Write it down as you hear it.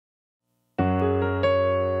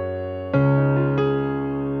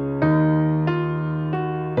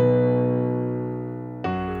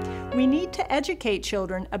educate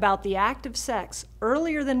children about the act of sex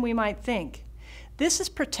earlier than we might think. This is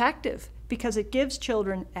protective because it gives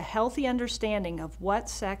children a healthy understanding of what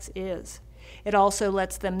sex is. It also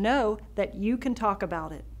lets them know that you can talk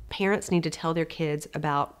about it. Parents need to tell their kids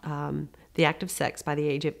about the act of sex by the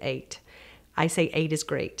age of 8. I say 8 is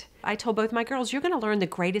great. I told both my girls, you're going to learn the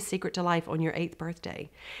greatest secret to life on your 8th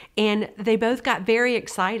birthday. And they both got very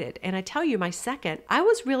excited. And I tell you, my second, I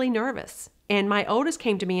was really nervous. And my oldest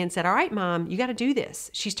came to me and said, all right, Mom, you got to do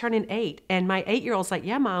this. She's turning 8. And my 8-year-old's like,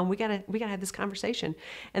 yeah, Mom, we gotta have this conversation.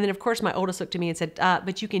 And then, of course, my oldest looked at me and said,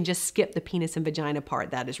 but you can just skip the penis and vagina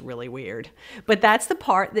part. That is really weird. But that's the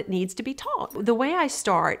part that needs to be taught. The way I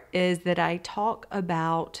start is that I talk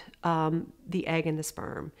about the egg and the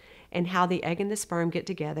sperm and how the egg and the sperm get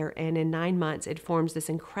together. And in 9 months, it forms this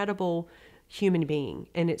incredible human being,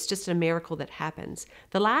 and it's just a miracle that happens.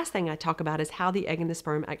 The last thing I talk about is how the egg and the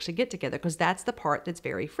sperm actually get together, because that's the part that's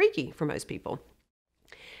very freaky for most people.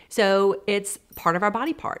 So it's part of our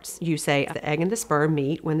body parts. You say the egg and the sperm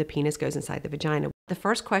meet when the penis goes inside the vagina. The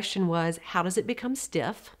first question was, how does it become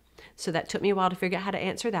stiff? So that took me a while to figure out how to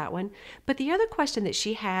answer that one. But the other question that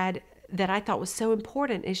she had that I thought was so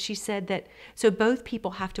important is she said that, so both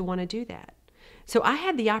people have to want to do that. So I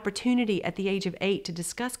had the opportunity at the age of 8 to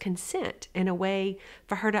discuss consent in a way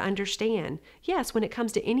for her to understand, yes, when it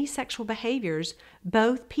comes to any sexual behaviors,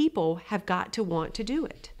 both people have got to want to do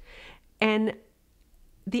it. And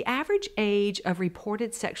the average age of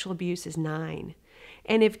reported sexual abuse is 9.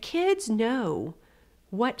 And if kids know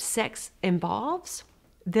what sex involves,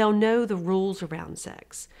 they'll know the rules around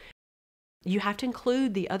sex. You have to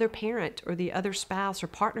include the other parent or the other spouse or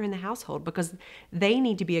partner in the household because they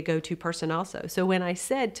need to be a go-to person also. So when I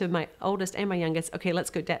said to my oldest and my youngest, okay, let's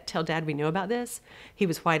go tell Dad we know about this, he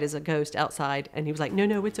was white as a ghost outside and he was like,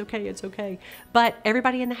 no, it's okay, it's okay. But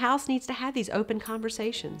everybody in the house needs to have these open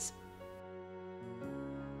conversations.